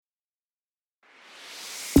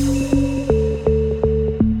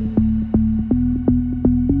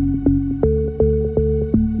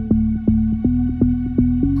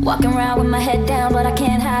Walking around with my head down, but I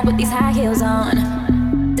can't hide with these high heels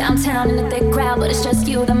on. Downtown in a thick crowd, but it's just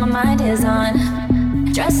you that my mind is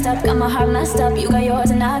on. Dressed up, got my heart messed up. You got yours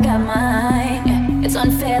and I got mine. Yeah. It's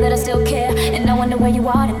unfair that I still care, and I wonder where you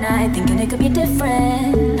are tonight. Thinking it could be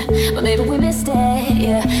different, but maybe we missed it.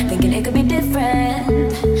 Yeah, thinking it could be different.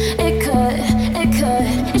 It could, it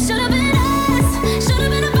could. It should have been us. Should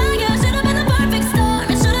have been a fire. Should have been the perfect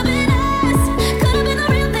storm. It should have been us. Could have been the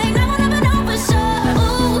real thing. I will never know for sure.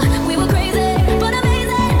 Ooh, we were crazy, but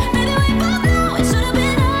amazing. Maybe we both know it should have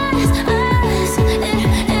been us. Us.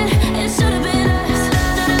 It should have been us.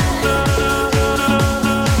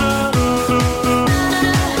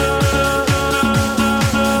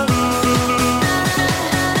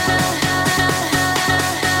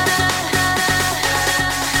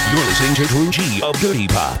 You're listening to Drew G of Dirty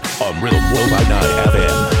Pop on Rhythm 105.9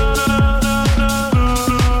 FM.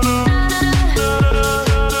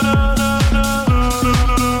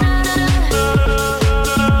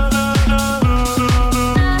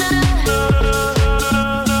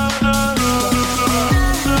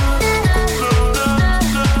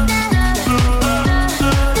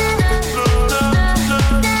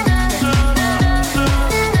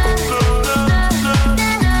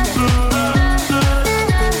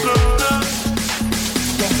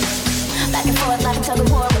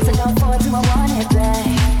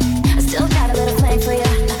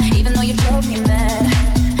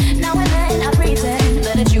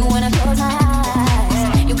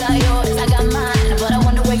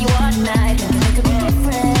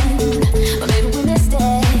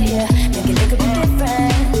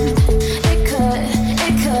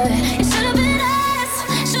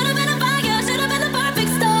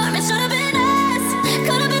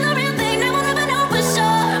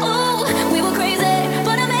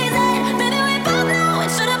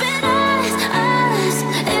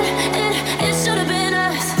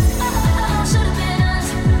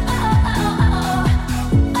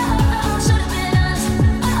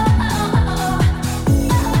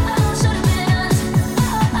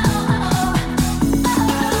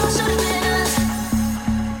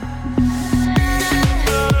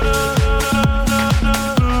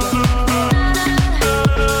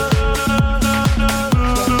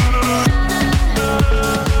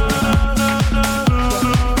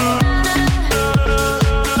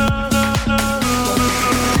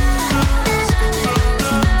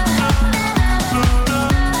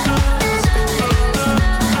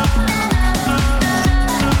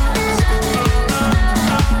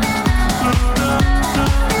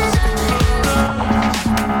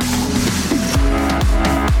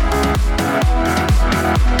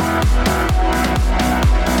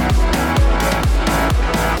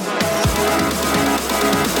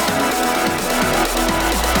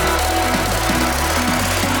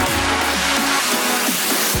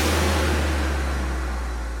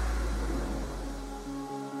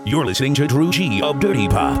 You're listening to Drew G of Dirty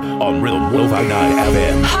Pop on Rhythm 105.9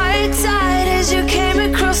 FM. Heart tight as you came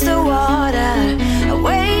across the water. I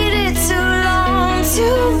waited too long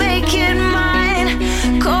to make it mine.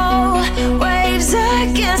 Cold waves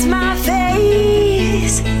against my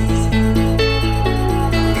face.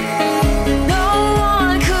 No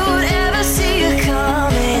one could ever see you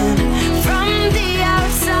coming. From the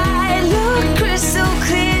outside, look crystal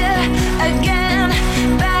clear. Again,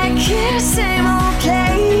 back here, same old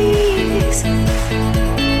place.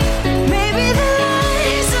 Maybe the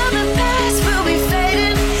lies of the past will be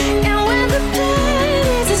fading, and when the plan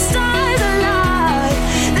is the stars alive,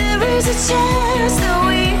 there is a chance that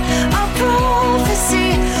we, our prophecy,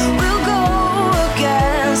 will go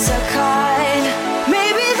against our kind.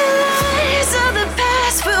 Maybe the lies of the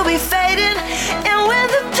past will be fading, and when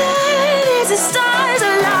the plan is the stars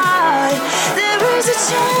alive, there is a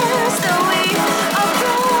chance that we, our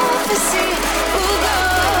prophecy, will go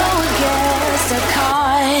against our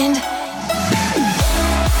kind.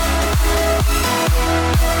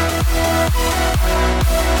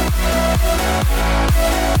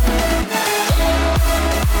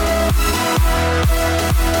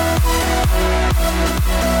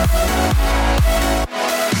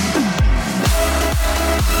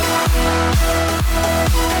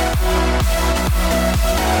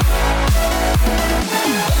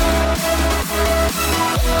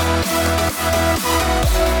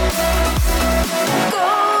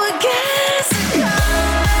 Go against the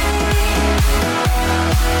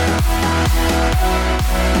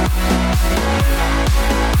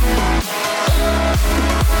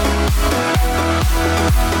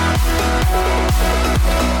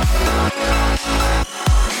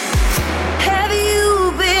Have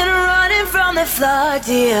you been running from the flood,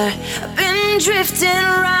 dear? I've been been drifting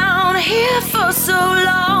around here for so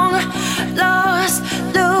long, lost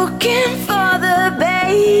looking for the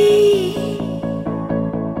bay.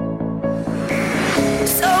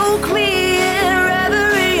 Soak me in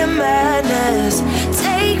reverie and madness.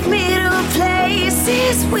 Take me to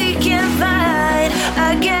places we can find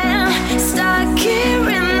again. Stuck here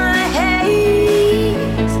in the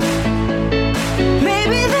haze.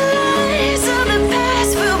 Maybe the lights of the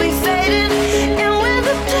past will be fading, and when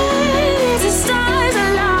the planets and stars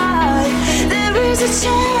align, there is a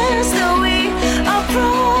chance that we, our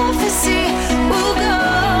prophecy, will go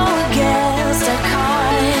against our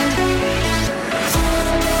kind.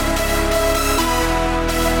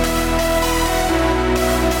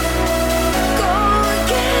 Go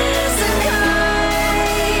against our kind.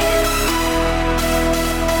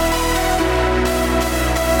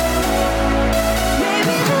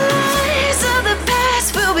 Maybe the lights of the past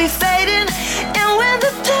will be fading, and when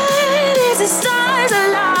the planets and stars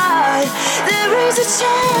align, there is a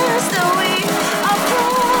chance that we, our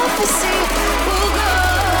prophecy, will go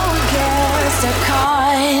against our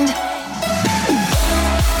kind.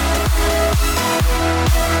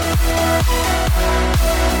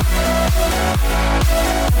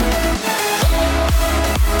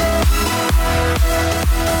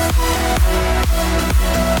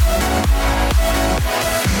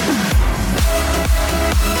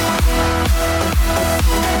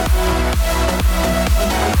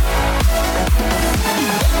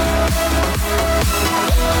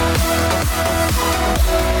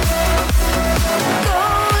 Go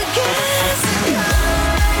against the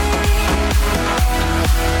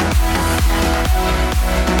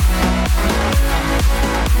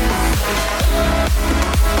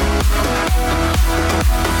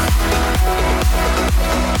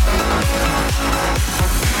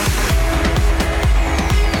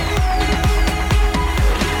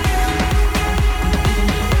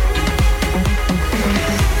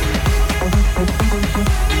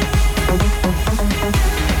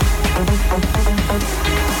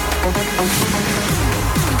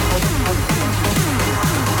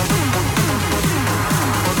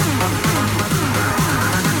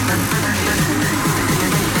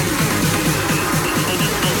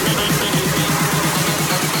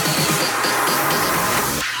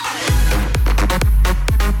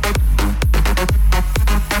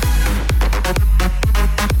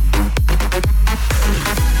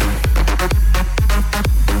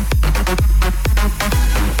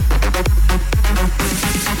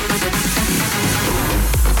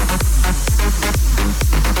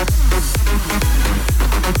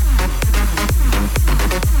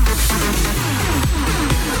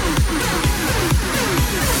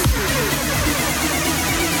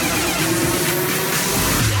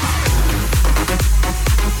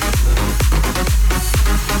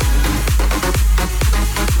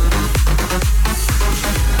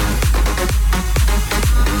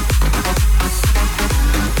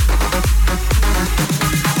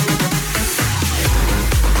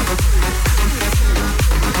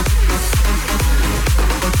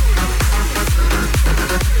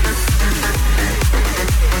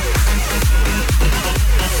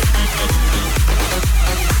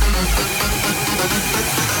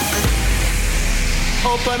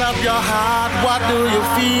Open up your heart, what do you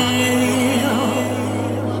feel?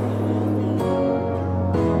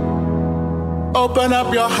 Open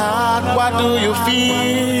up your heart, what do you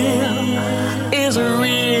feel? Is it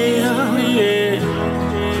real? Yeah.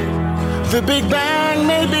 The Big Bang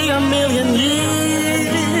may be a million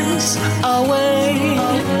years away.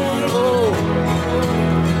 Oh,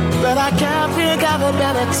 but I can't think of a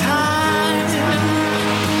better time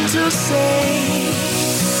to say,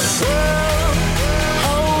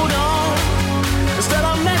 hold on. Instead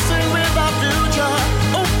of messing with our future,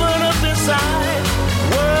 open up inside.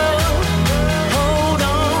 World, hold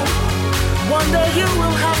on. One day you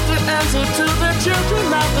will have to answer to the children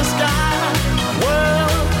of the sky.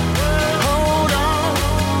 World, hold on.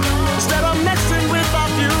 Instead of messing with our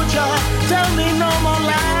future, tell me no more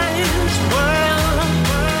lies. World,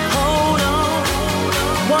 hold on.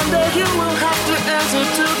 One day you will have to answer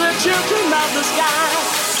to the children of the sky.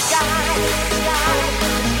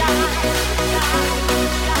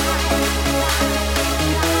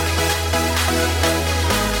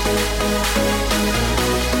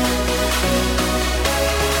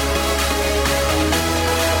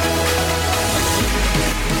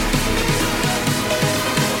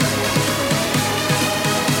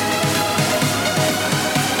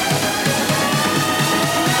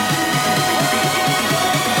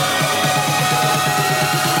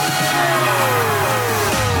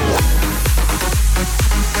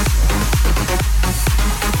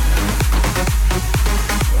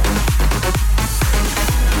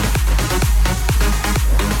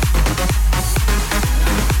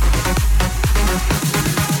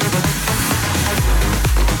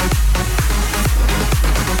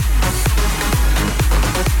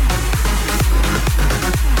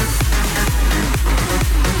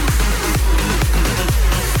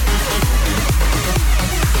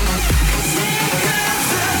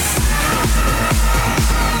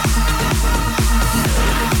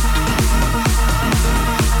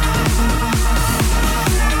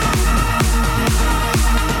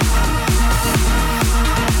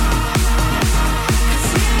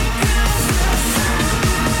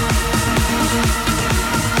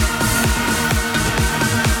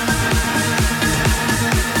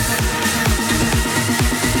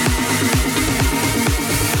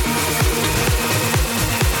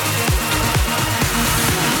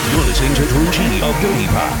 listening to Tunchi of Dirty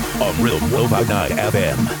Pop on Rhythm 105.9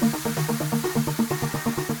 FM.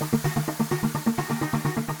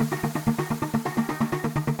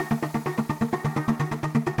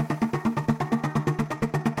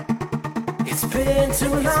 Been too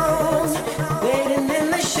long, waiting in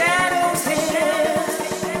the shadows here.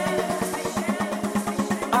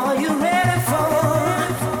 Are you ready for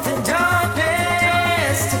the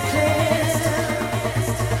darkness to clear?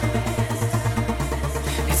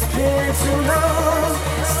 It's been too long,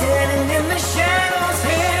 standing in the shadows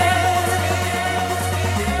here.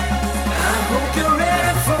 I hope you're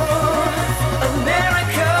ready for a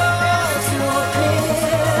miracle to appear.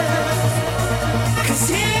 'Cause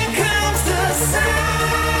here comes the sun.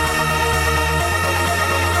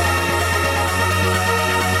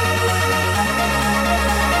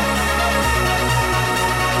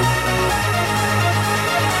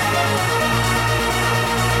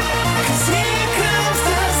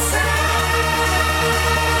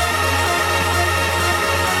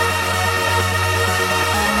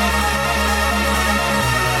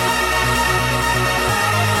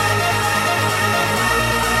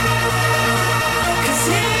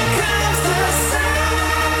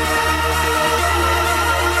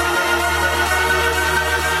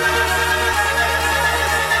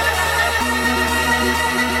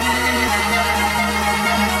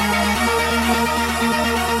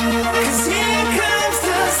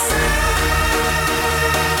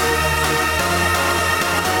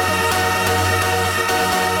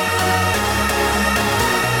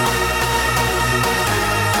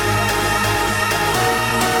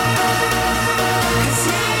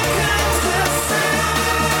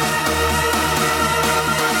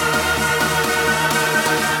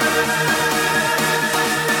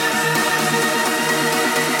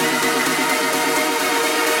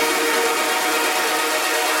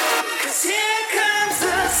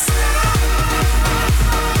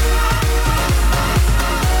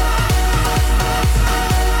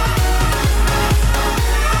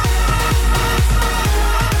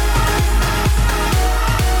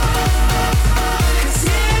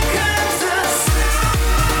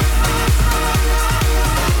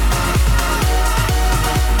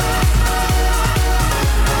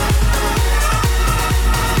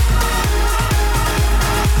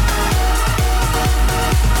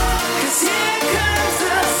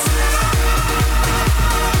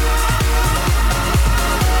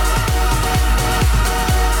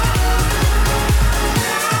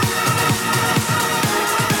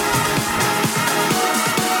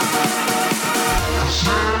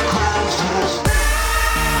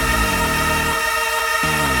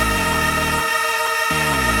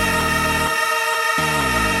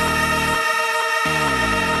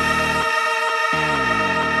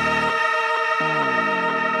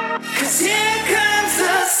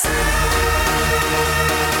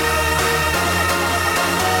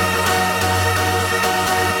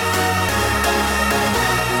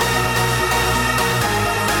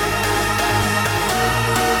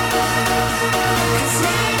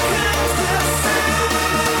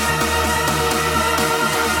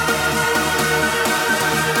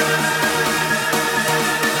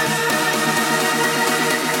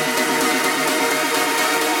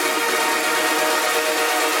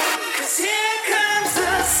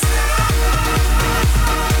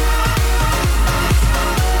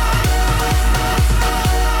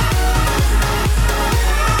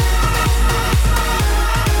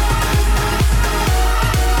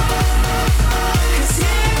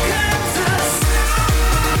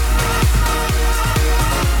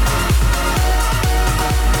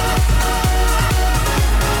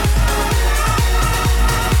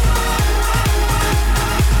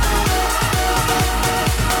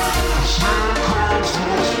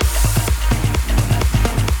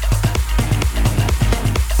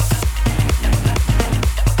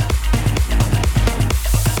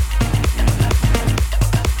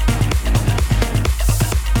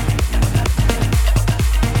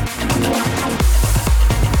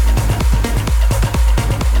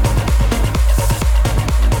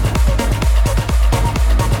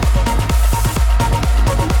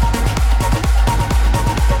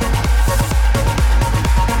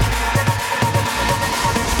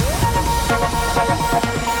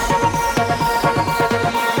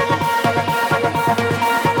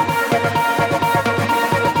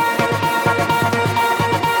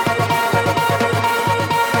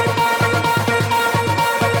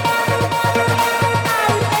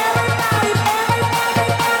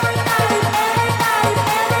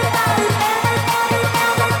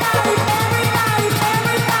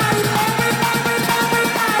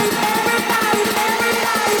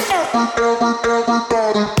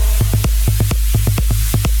 Everybody.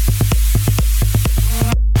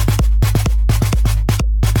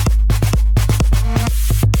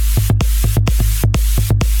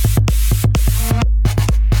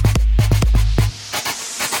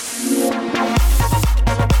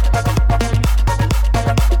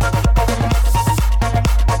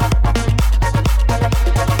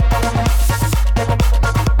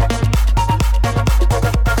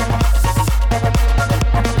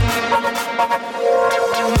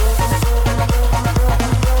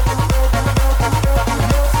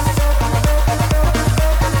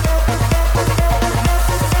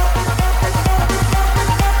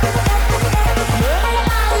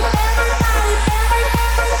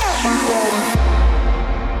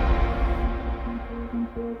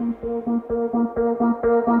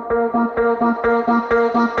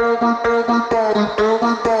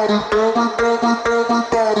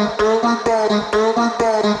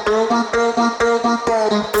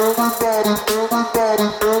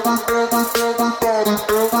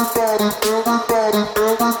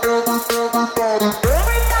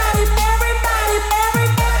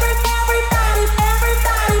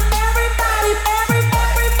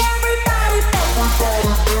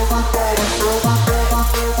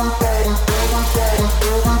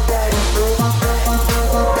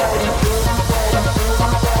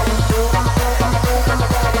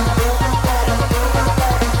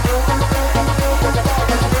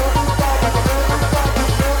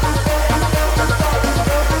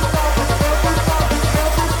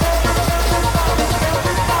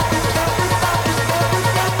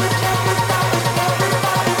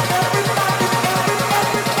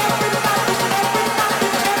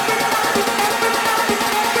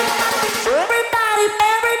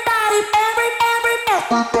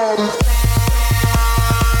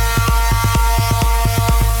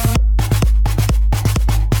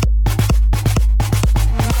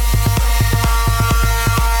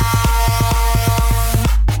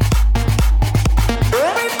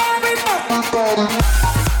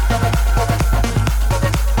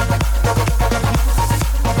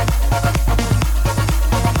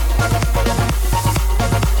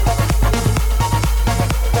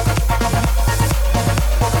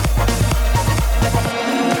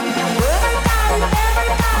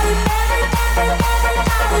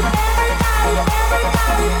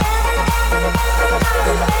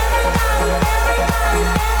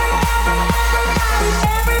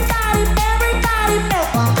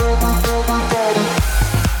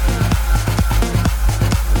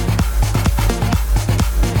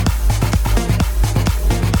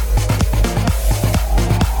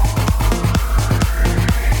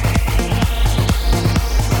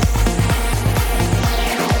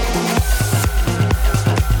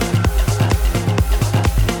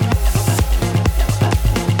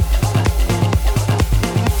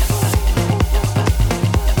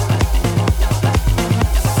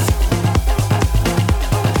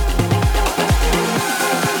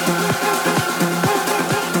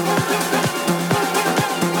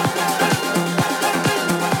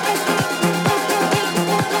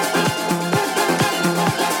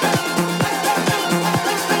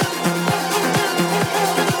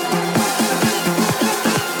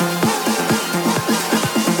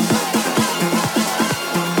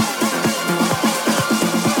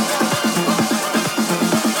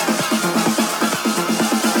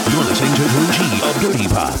 Dirty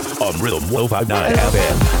Pop on Rhythm 105.9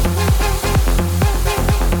 FM.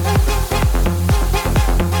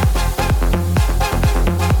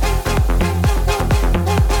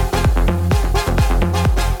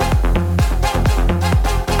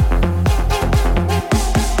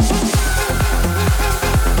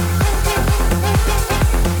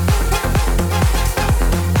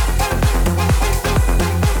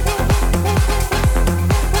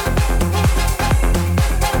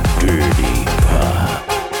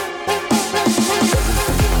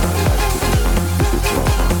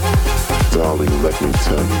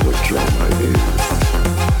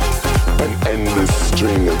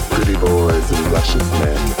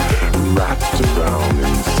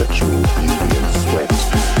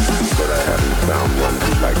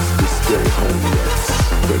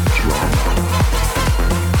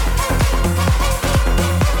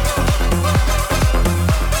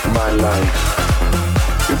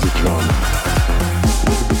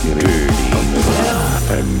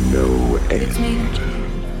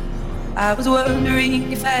 I was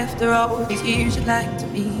wondering if after all these years you'd like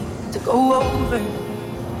to go over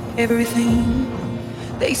everything.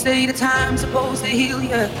 They say the time's supposed to heal you,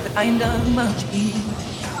 but I ain't done much healing.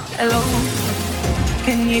 Hello,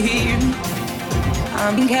 can you hear me?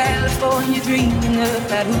 I'm in California dreaming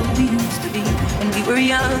about who we used to be when we were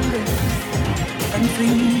younger and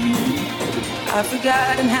free. I've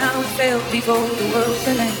forgotten how it felt before the world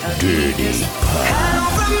fell out. Dirty Pop. Hello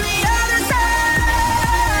from the other side.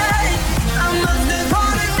 I must have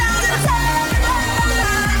fallen down the time.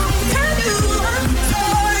 Tell you I'm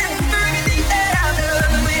sorry for everything that I've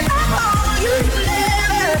done. Without all you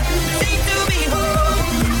never seem to be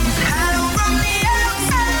home. Hello from the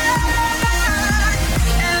outside.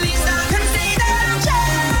 At least I can say that I'm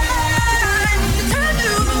trying. Tell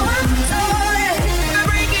you I'm sorry for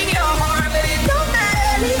breaking your heart, but it don't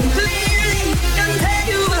matter. Clearly, can tell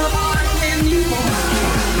you apart anymore.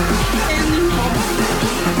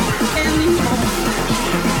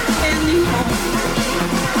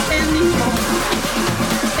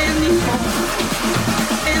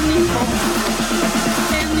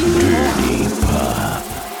 Dirty Pop.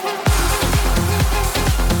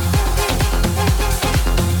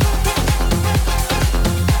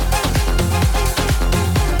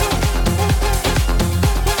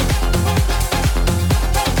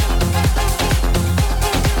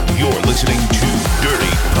 You're listening to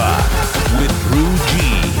Dirty Pop with Brew G,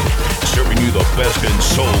 serving you the best in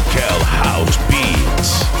SoCal house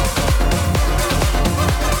beats.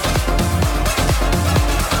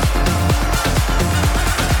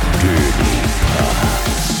 Dirty Pop.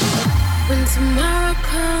 When tomorrow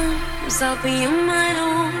comes, I'll be on my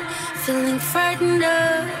own, feeling frightened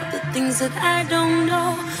of the things that I don't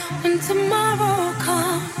know. When tomorrow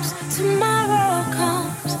comes, tomorrow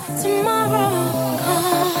comes, tomorrow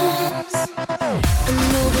comes. I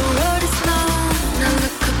know the road is long, I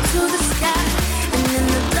look up to the sky, and in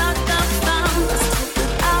the dark I found a hope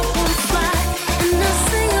that I won't fly. And I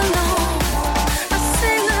sing along, I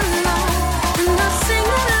sing along, and I sing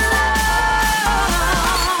along.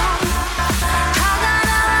 I got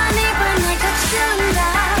all I need when I got you and I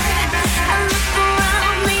look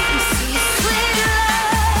around me and see a sweet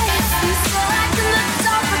light. I'm so like in the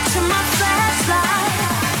dark, but you're my flashlight.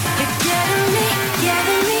 You're getting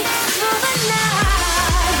me through the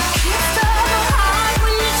night. Kiss the heart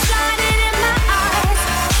when you shine it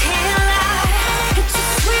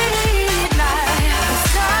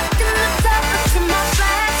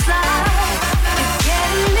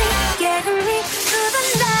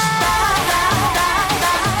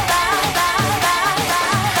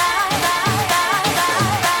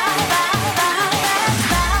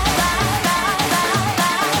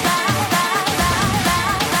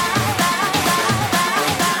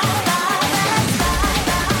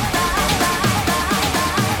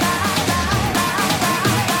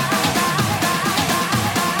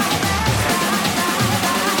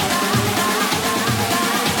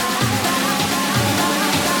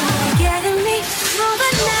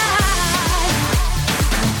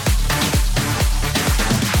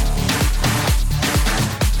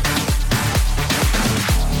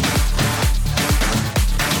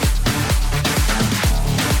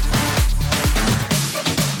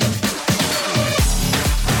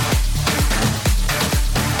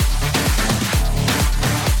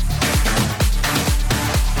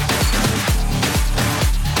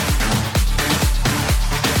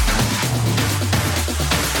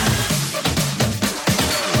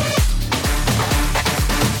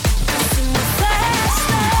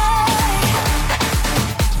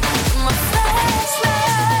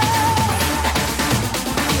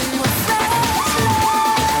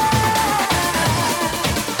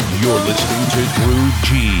to Drew G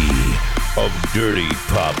of Dirty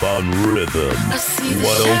Pop on Rhythm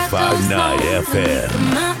 105.9 FM.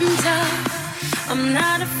 I'm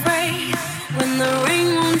not afraid when the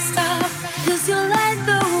rain won't stop, 'cause you light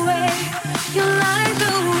the way, you light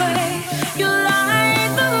the way, you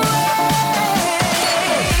light the way.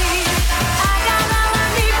 I got all I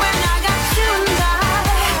need when I got you and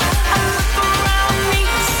I look around me,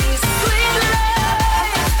 see sweet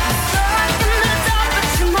love. I'm stuck in the dark, but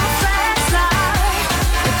you're my flashlight.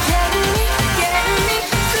 You're getting me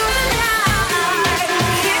through the night.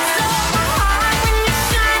 It's so hard when you're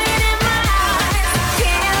shining in my eyes.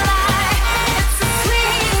 Can't lie, it's a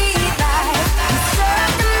sweet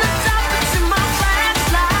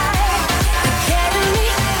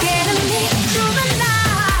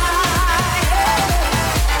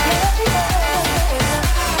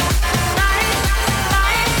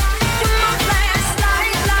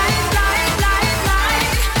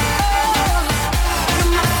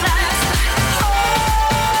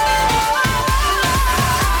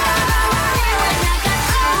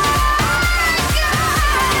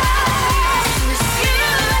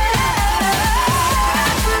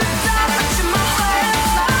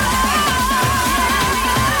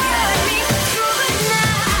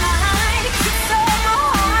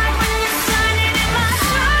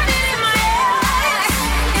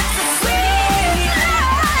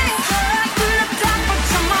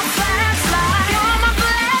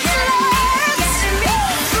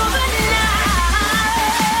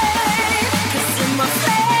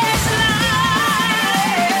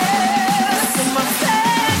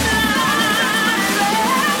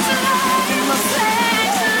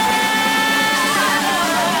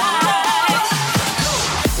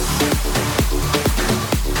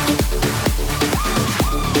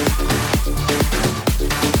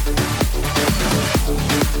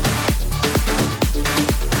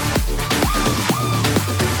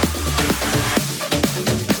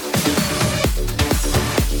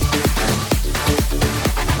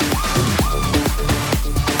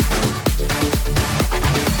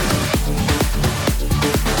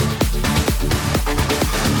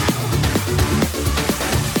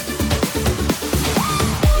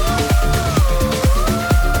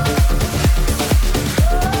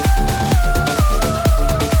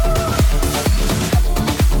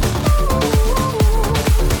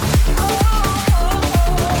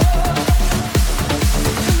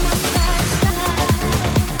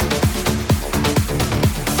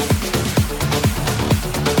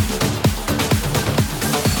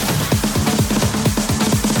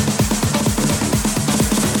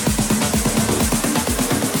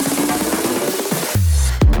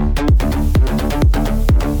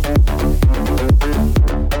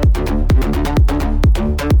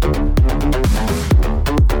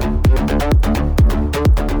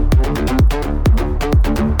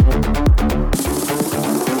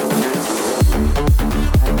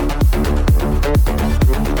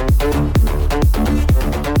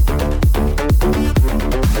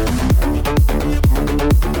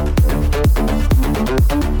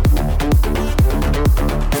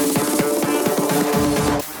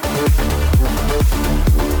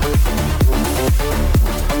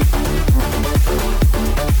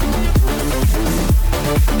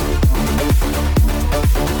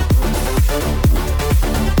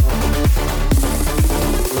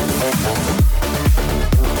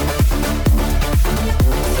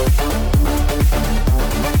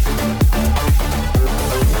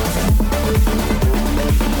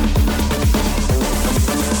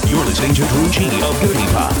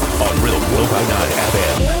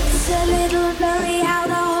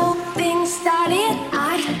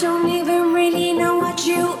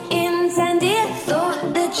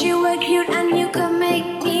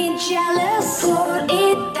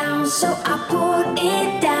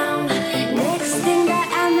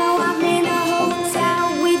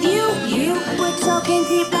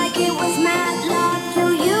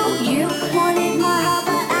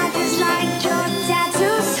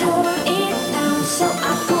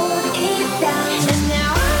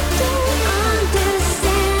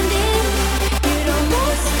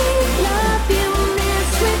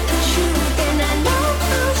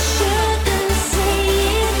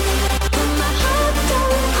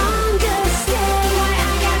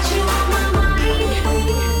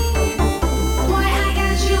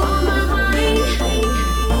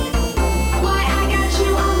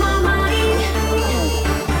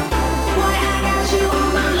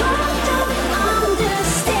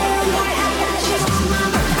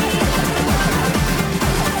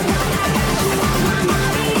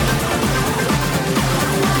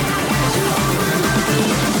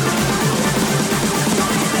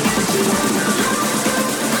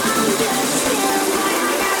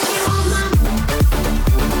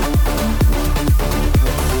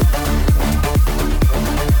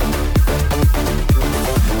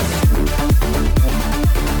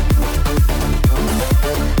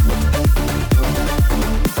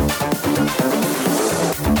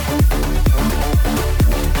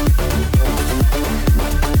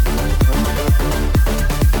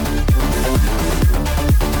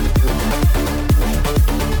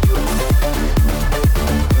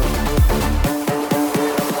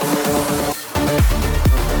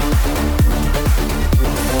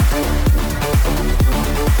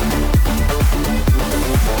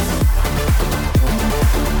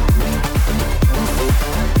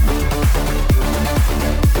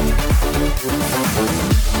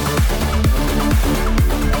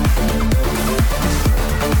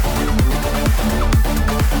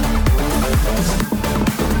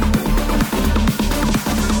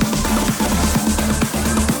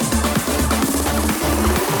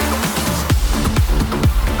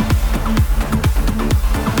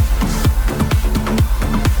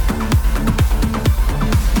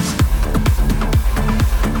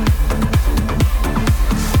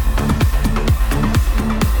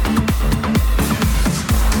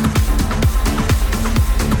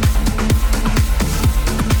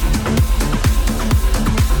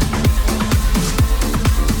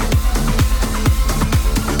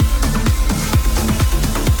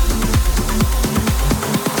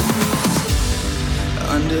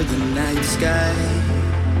night sky.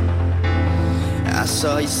 I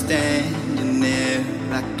saw you standing there.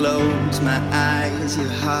 I close my eyes, your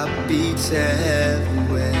heart beats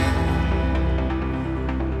everywhere.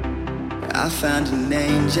 I found an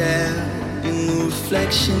angel in the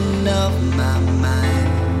reflection of my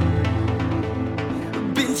mind.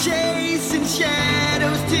 Been chasing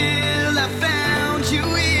shadows till I found you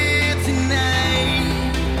here tonight.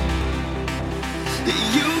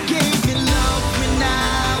 You gave me love when I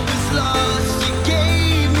was lost. You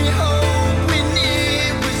gave me hope when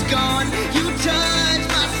it was gone. You touched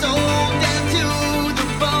my soul down to the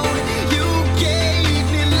bone. You gave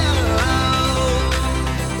me love.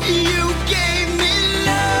 You gave me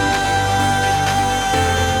love.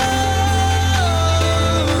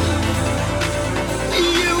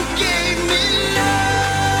 You gave me love. You gave me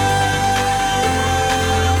love.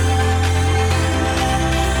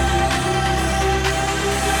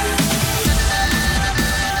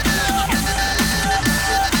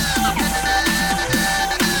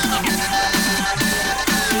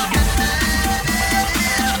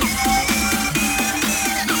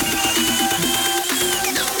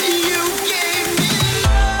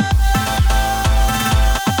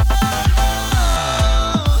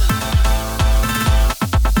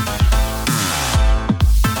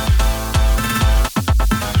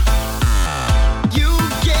 You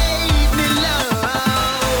gave me love.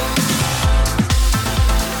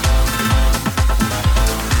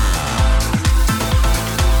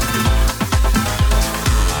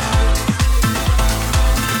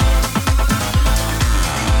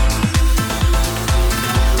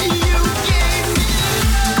 You gave me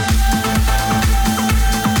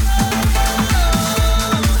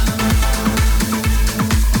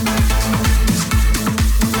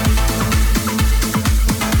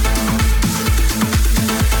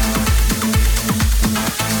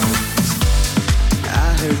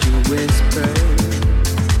I heard you whisper,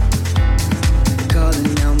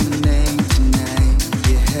 calling out my name tonight.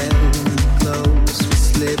 You held me close, we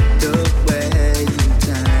slipped away in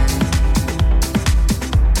time.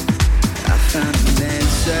 I found an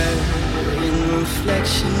answer in the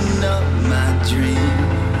reflection of my dream.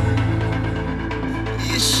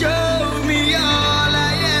 You showed me all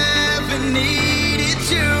I ever needed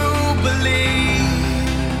to believe.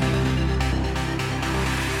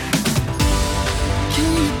 Can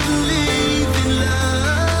you believe in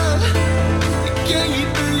love? Can you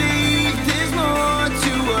believe there's more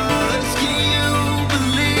to us? Can you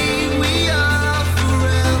believe we are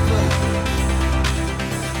forever?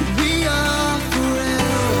 We are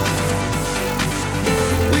forever.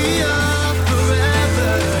 We are forever.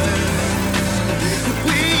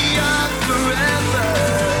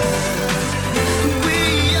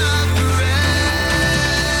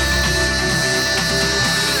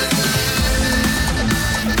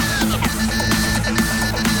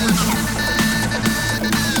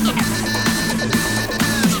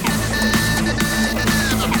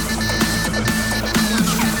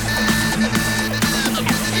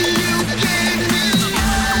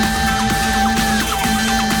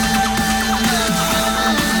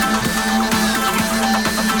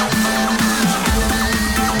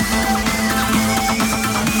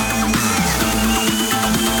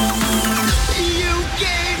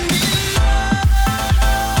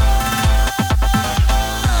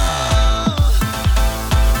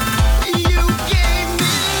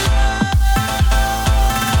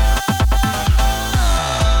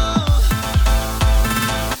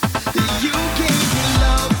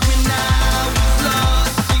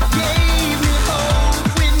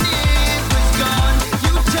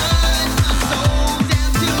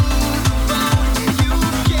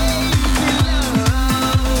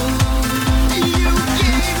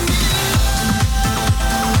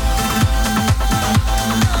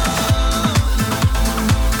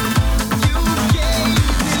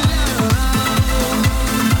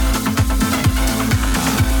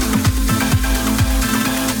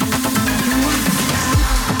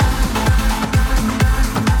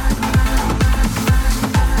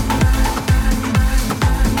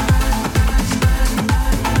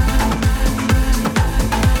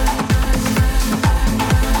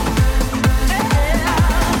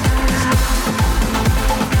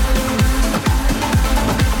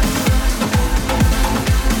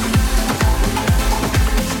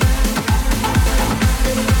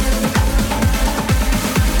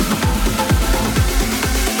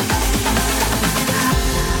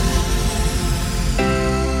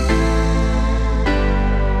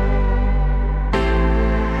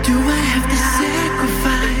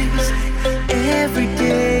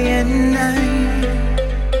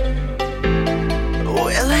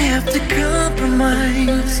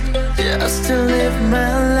 live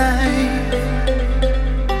my life.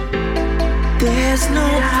 There's no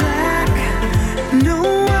black, no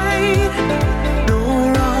white, no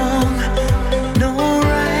wrong, no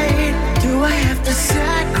right. Do I have to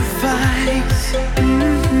sacrifice? Do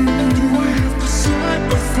I have to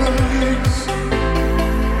sacrifice?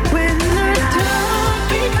 When the dark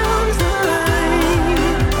becomes the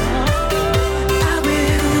light, I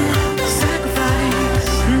will sacrifice.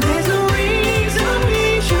 There's no reason we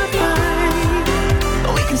should fight.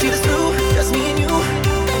 We can see this through, just me and you.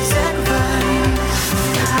 Sacrifice.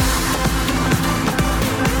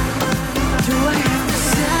 Do I have to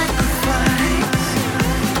sacrifice?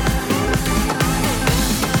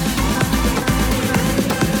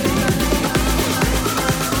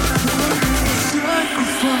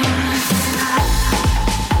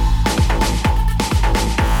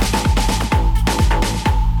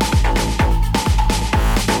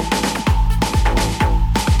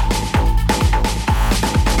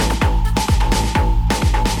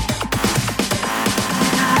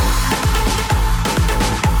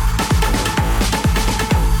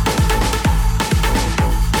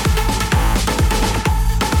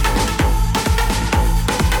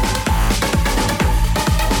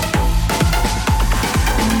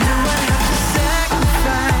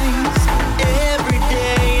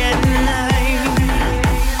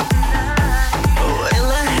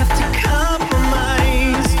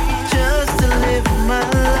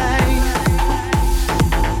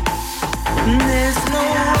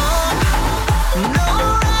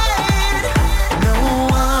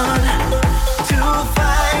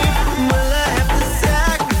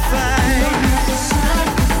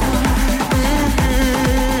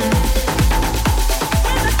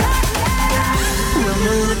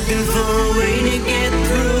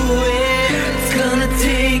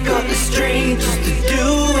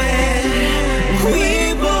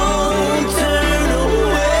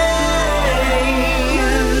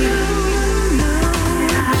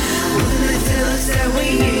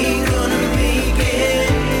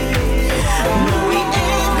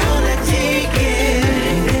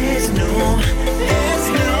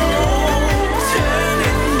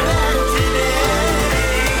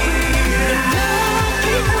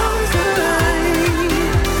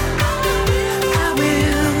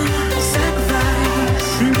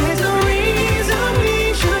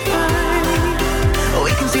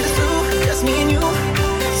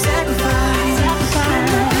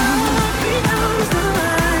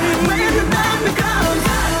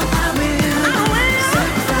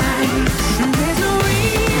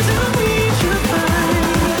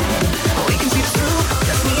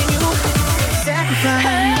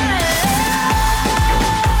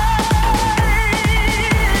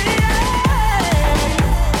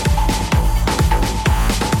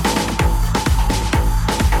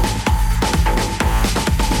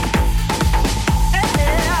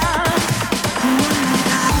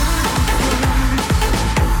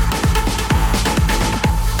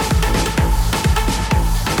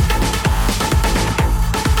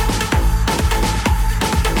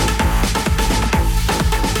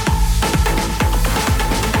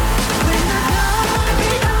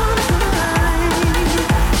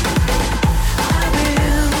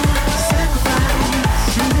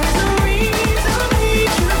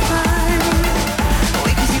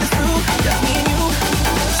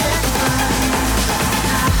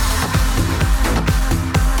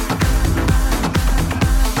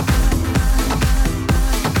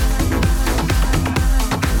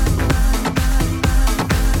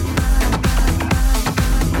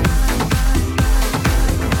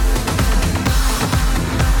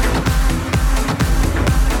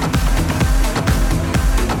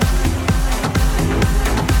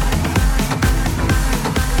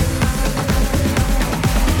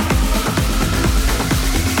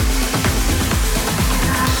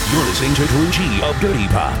 listening to Drew G of Dirty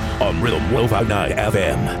Pop on Rhythm 105.9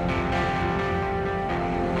 FM.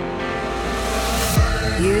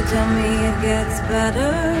 You tell me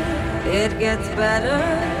it gets better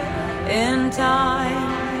in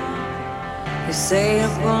time. You say I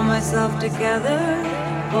pull myself together,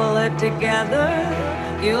 pull it together,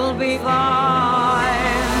 you'll be fine.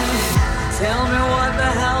 Tell me what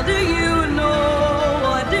the hell do you know,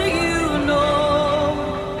 what do you know?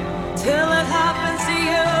 Till it happens to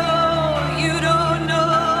you, you don't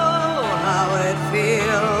know how it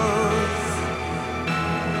feels,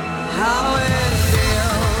 how it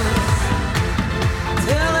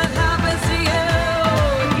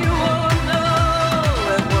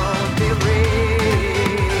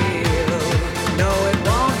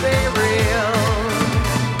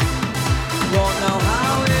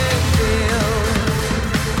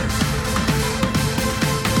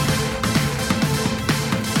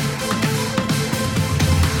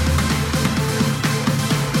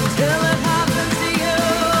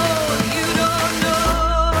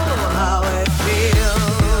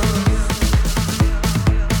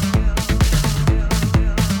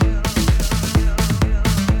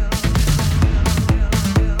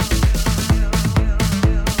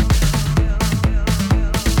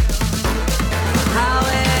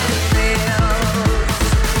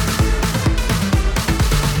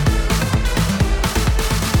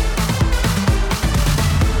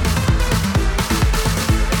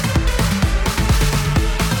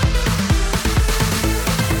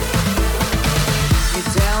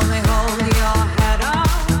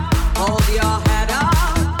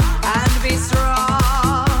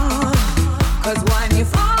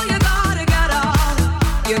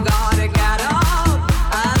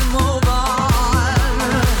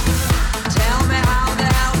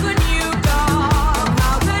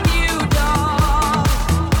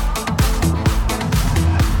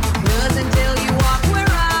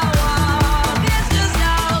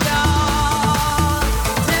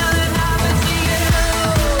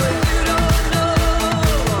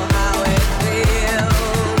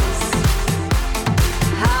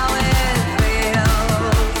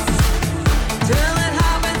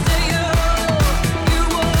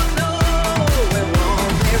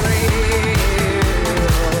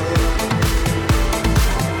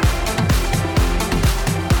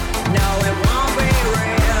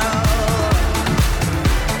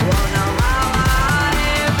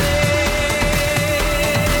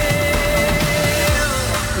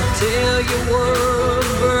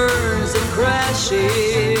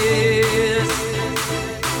sheets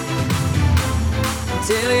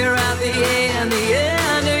till you're at the end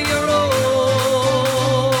of your road.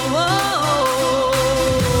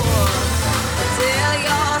 Till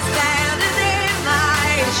you're standing in my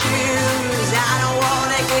shoes. I don't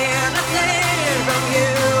wanna hear nothing from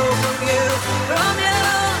you, from you, from you,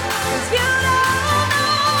 'cause you don't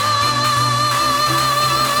know.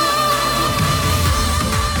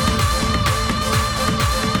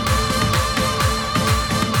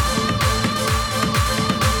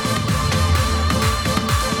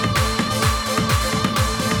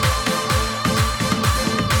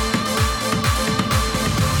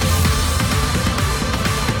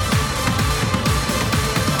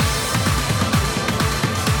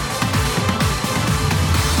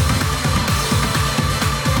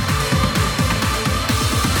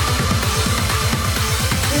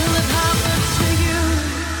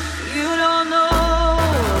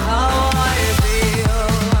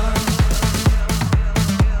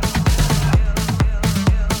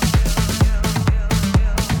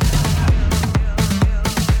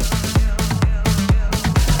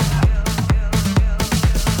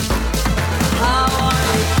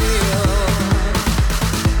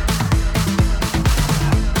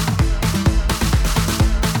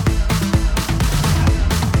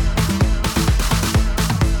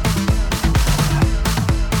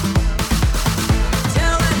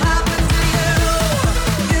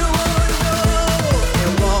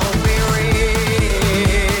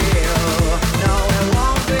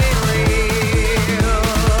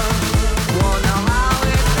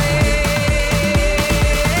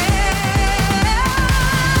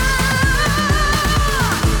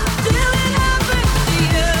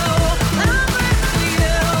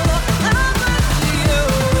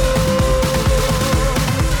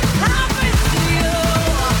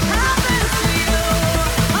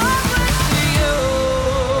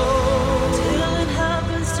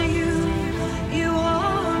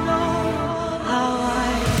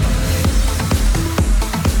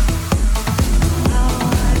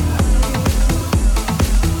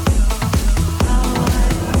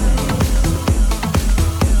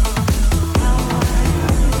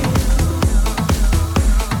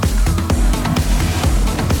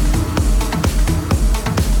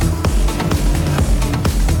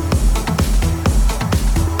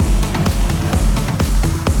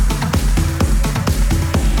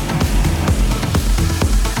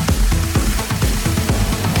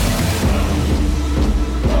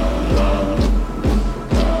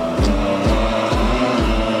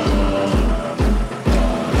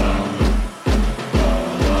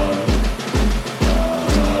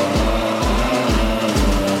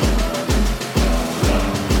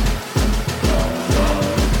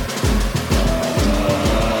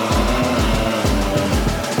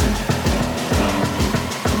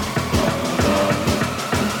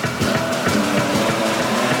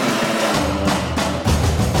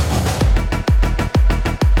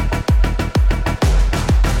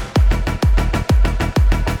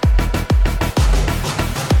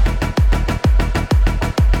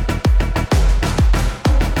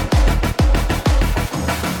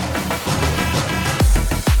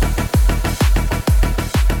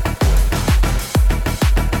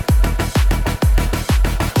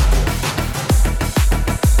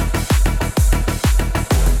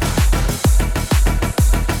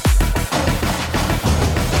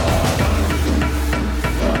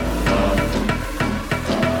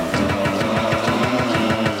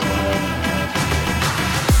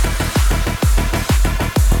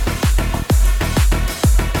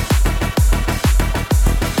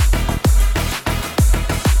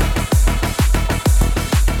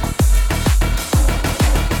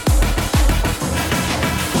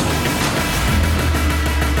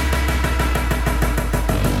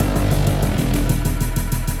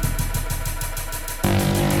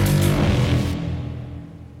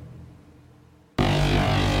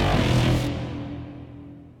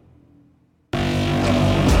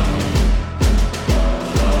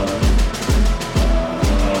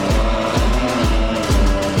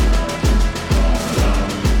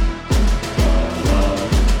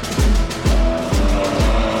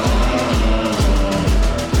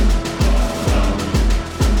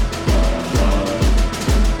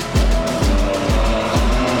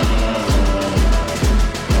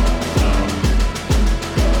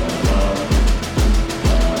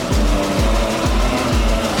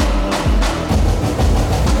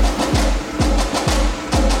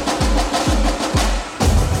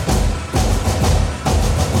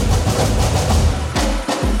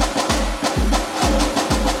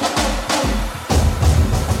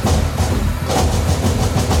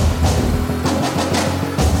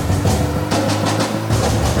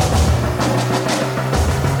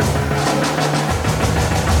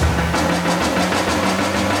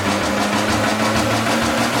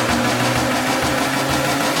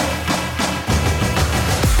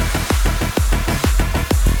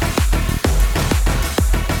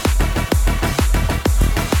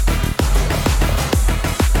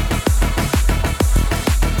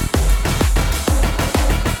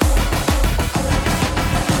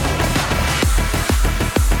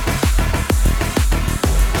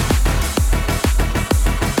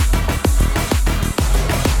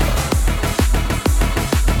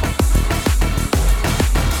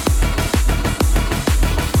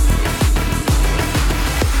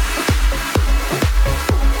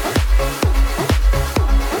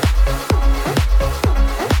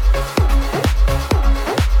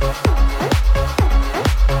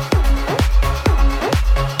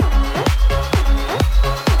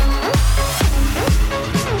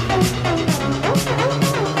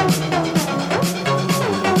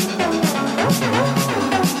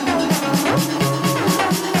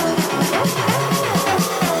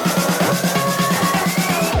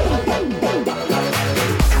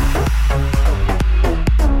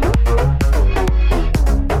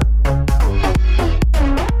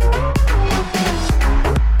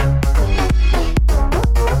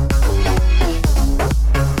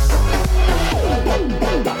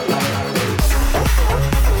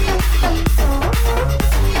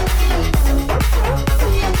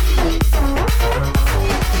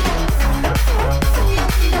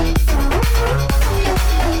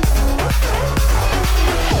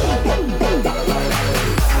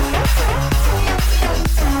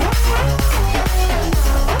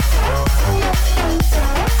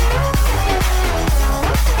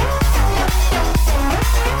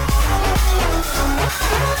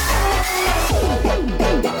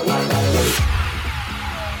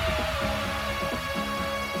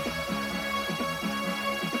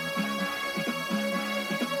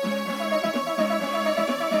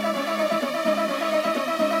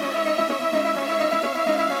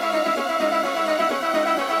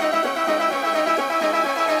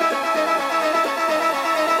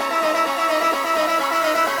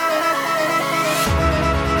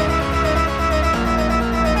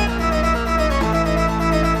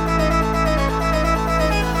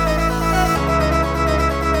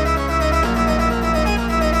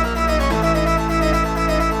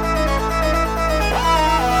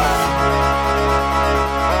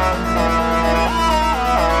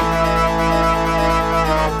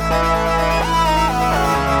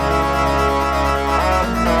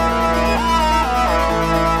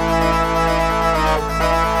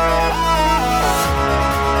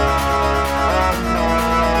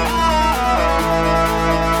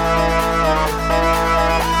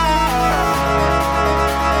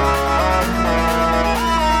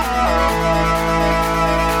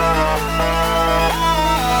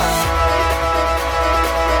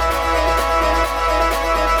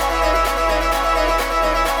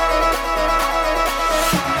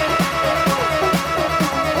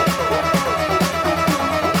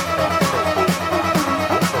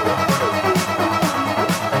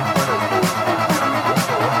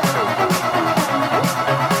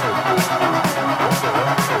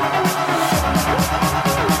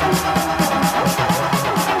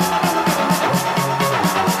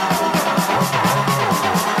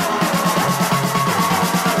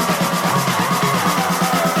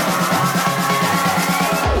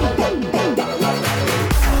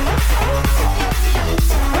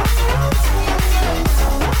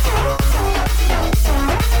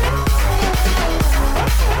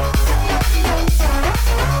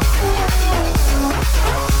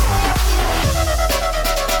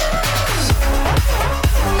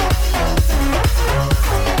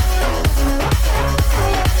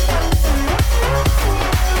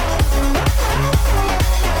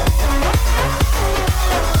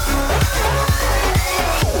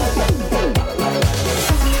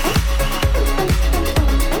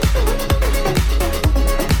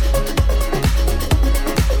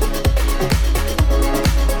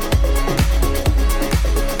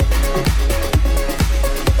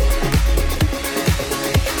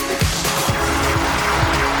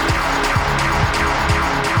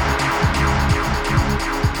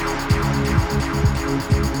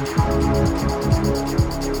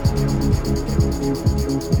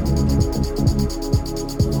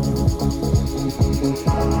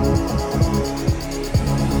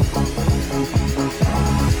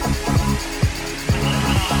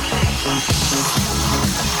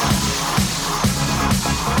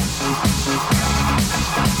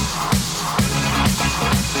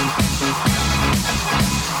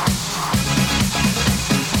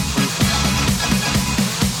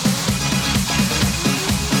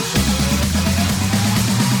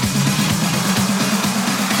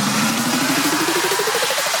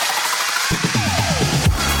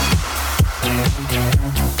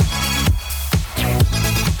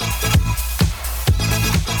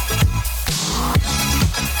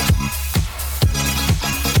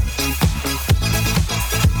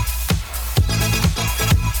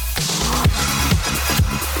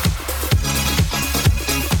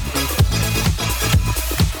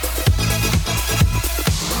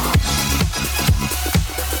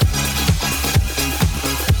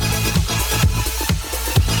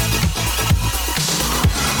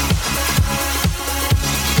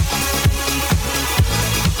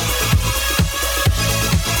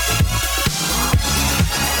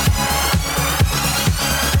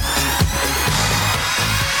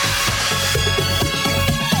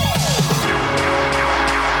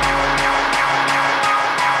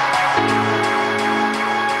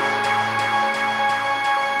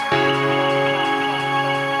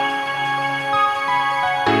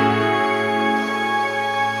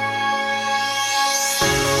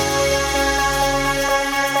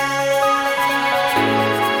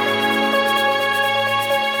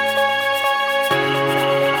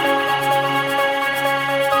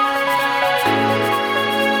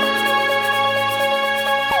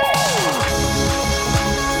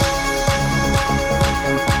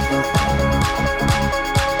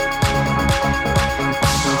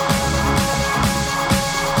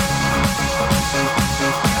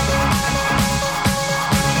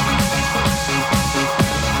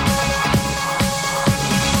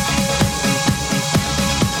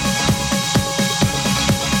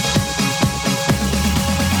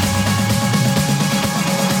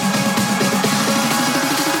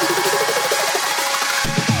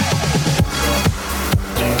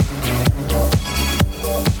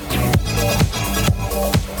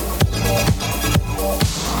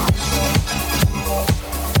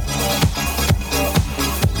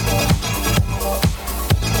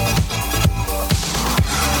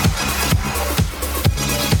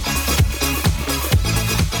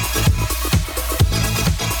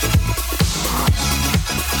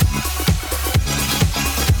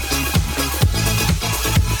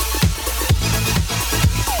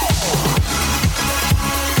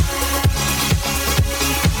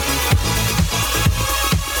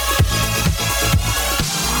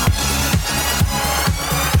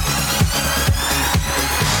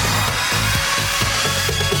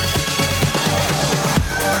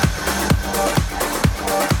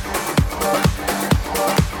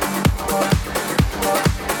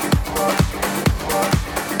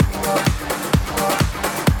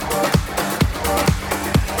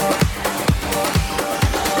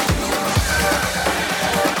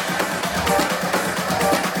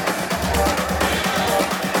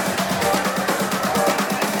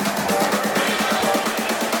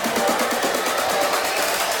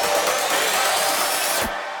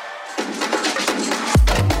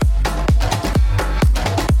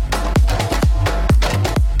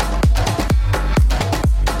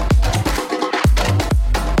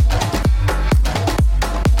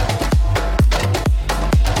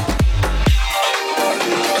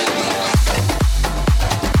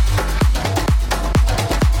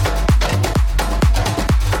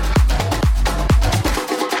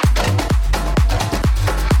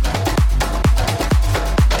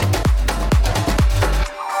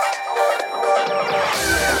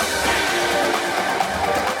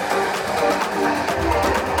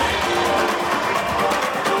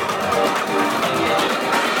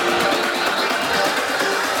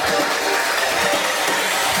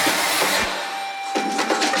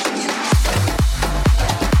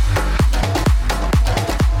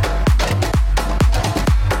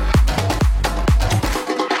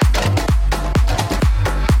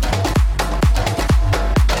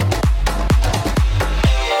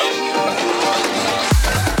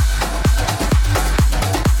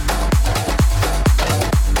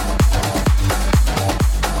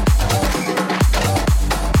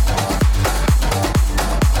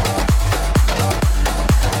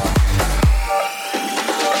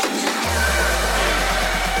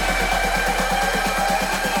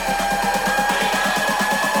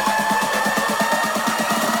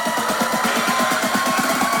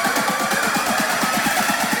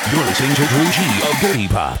 listening to Drew G of Dirty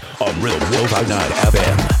Pop on Rhythm 105.9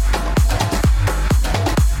 FM.